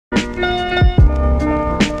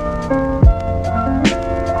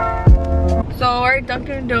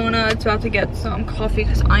Dunkin' Donuts, about to get some coffee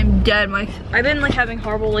because I'm dead. I've been like having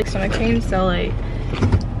horrible like stomach pain, so like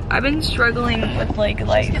I've been struggling with like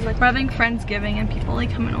we're having Friendsgiving and people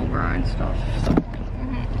like coming over and stuff. So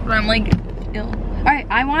but I'm like ill. Alright,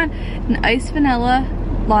 I want an iced vanilla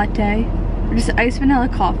latte. Or just iced vanilla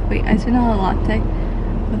coffee. Wait, iced vanilla latte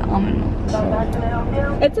with almond milk.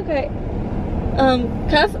 It's okay.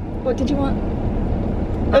 What did you want?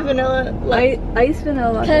 A vanilla latte. Iced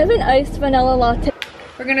vanilla latte. Can I have an iced vanilla latte?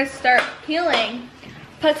 We're gonna start peeling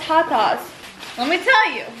potatoes. Let me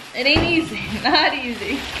tell you, it ain't easy. Not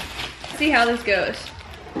easy. Let's see how this goes.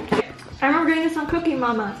 I remember doing this on Cooking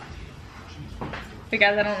Mama. Hey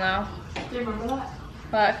guys, I don't know. Do you remember that?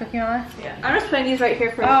 What, Cooking Mama? Yeah. I'm just putting these right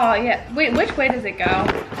here for. Oh yeah. Wait, which way does it go?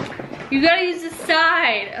 You gotta use the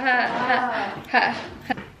side.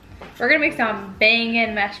 We're gonna make some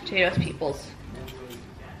banging mashed potatoes, peoples.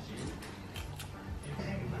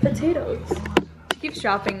 Potatoes. She keeps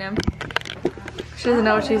dropping them. She doesn't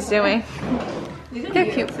know what she's doing.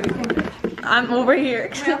 They're cute. I'm over here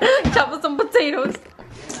chopping some potatoes.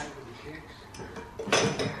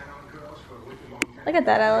 Look at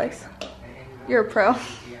that, Alex. You're a pro.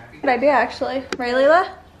 Good idea, actually. Right, Layla?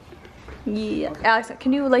 Yeah. Alex,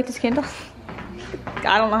 can you light this candle?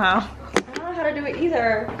 I don't know how. I don't know how to do it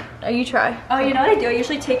either. Oh, you try. Oh, you know what I do? I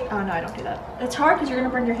usually take. Oh no, I don't do that. It's hard because you're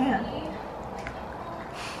gonna burn your hand.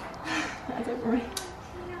 That's it for me.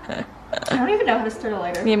 I don't even know how to start a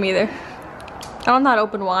lighter. Me either. I don't know how to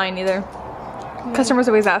open wine either. Customers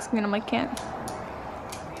always ask me and I'm like, can't.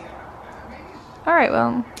 Alright,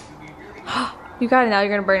 well. You got it now, you're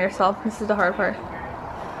gonna burn yourself. This is the hard part.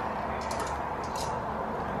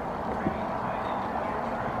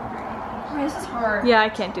 Oh, this is hard. Yeah, I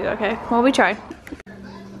can't do it. Okay, well, we tried.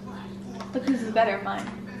 Look whose is better, mine.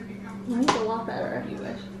 Mine's a lot better. You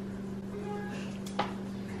wish.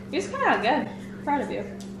 You just came out good. I'm proud of you.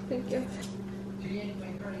 Thank you.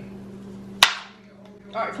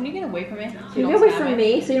 Alright, can you get away from me? So you get away from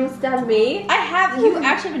me so you don't stab me? I have. You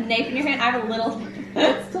actually have a knife in your hand. I have a little.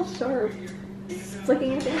 It's still sharp. It's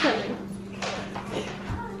looking at things at me.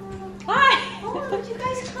 Hi! Oh, what you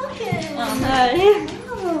guys cooking? Hi.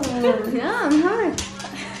 Oh, yeah, hi.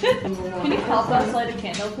 Can you help us light a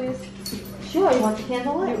candle, please? Sure, you want the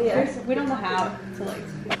candle lit? Yeah. We don't know how to like.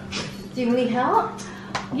 Do you need help?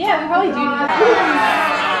 Yeah, we probably do need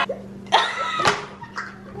help.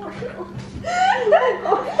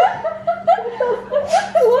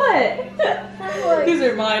 What? These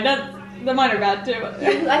are mine. The mine are bad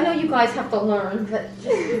too. I know you guys have to learn, but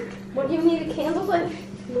what do you need a candle lit?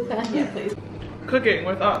 Okay. Yeah, please. Cooking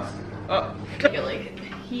with us. Oh. You're like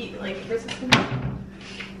heat, like resistant.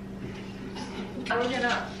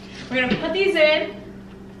 We're gonna put these in.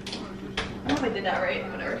 I don't know if I did that right.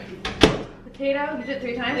 Whatever. Potato. You did it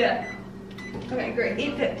 3 times. Yeah. Okay, great.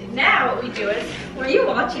 8:50. Now what we do is, were you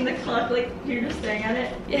watching the clock like you're just staring at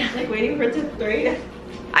it? Yeah. Like waiting for it to 3?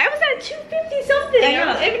 I was at 2:50 something. I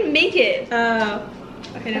didn't even make it. Oh.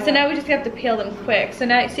 Okay. So now we just have to peel them quick. So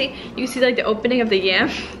now you see like the opening of the yam.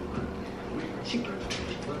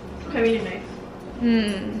 Can we use a knife?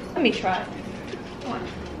 Let me try. Come on.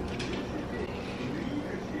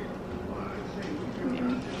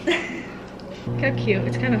 Look how cute.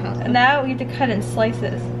 It's kind of hot. And now we have to cut in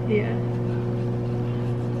slices. Yeah.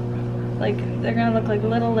 Like, they're gonna look like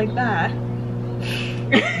little like that. Do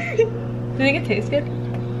you think it tastes good?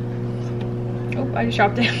 Oh, I just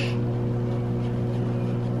chopped it.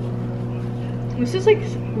 This is like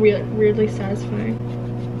weirdly satisfying.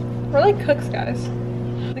 We're like cooks, guys.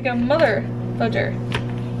 Like a mother fudger.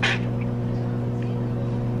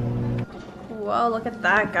 Whoa, look at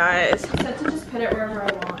that, guys. I said to just put it wherever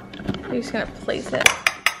I want. I'm just gonna place it.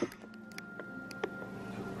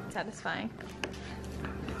 Satisfying.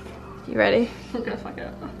 You ready? I'm gonna fuck it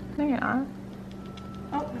up. No, you're not.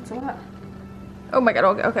 Oh, that's a lot. Oh my god,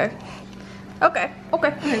 okay. Okay.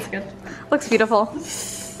 That's good. Looks beautiful.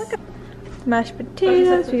 Look at mashed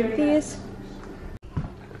potatoes, we have these.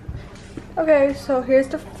 Okay, so here's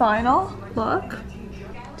the final look.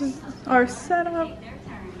 Our setup.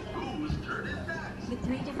 With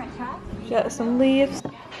 3 different tracks. Got some leaves.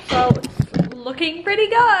 So, looking pretty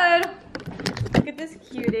good. Look at this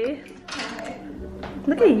cutie.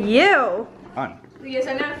 Look at you. On. Yes,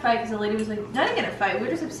 I got in a fight because the lady was like, not even a fight, we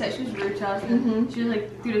were just upset. She was rude to us. She was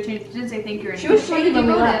like, dude, she didn't say thank you or anything. She was shady when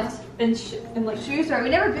we left. And like, she was sorry, we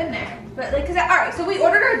never been there. But like, alright, so we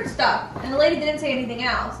ordered our stuff, and the lady didn't say anything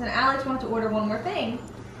else. And Alex wanted to order one more thing.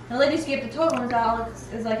 And the lady just gave the total, and Alex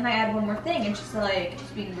is like, can I add one more thing? And she's like,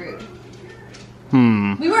 just being rude.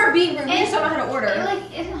 We weren't being rude, we just don't know how to order.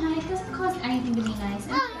 It doesn't cost anything to be nice.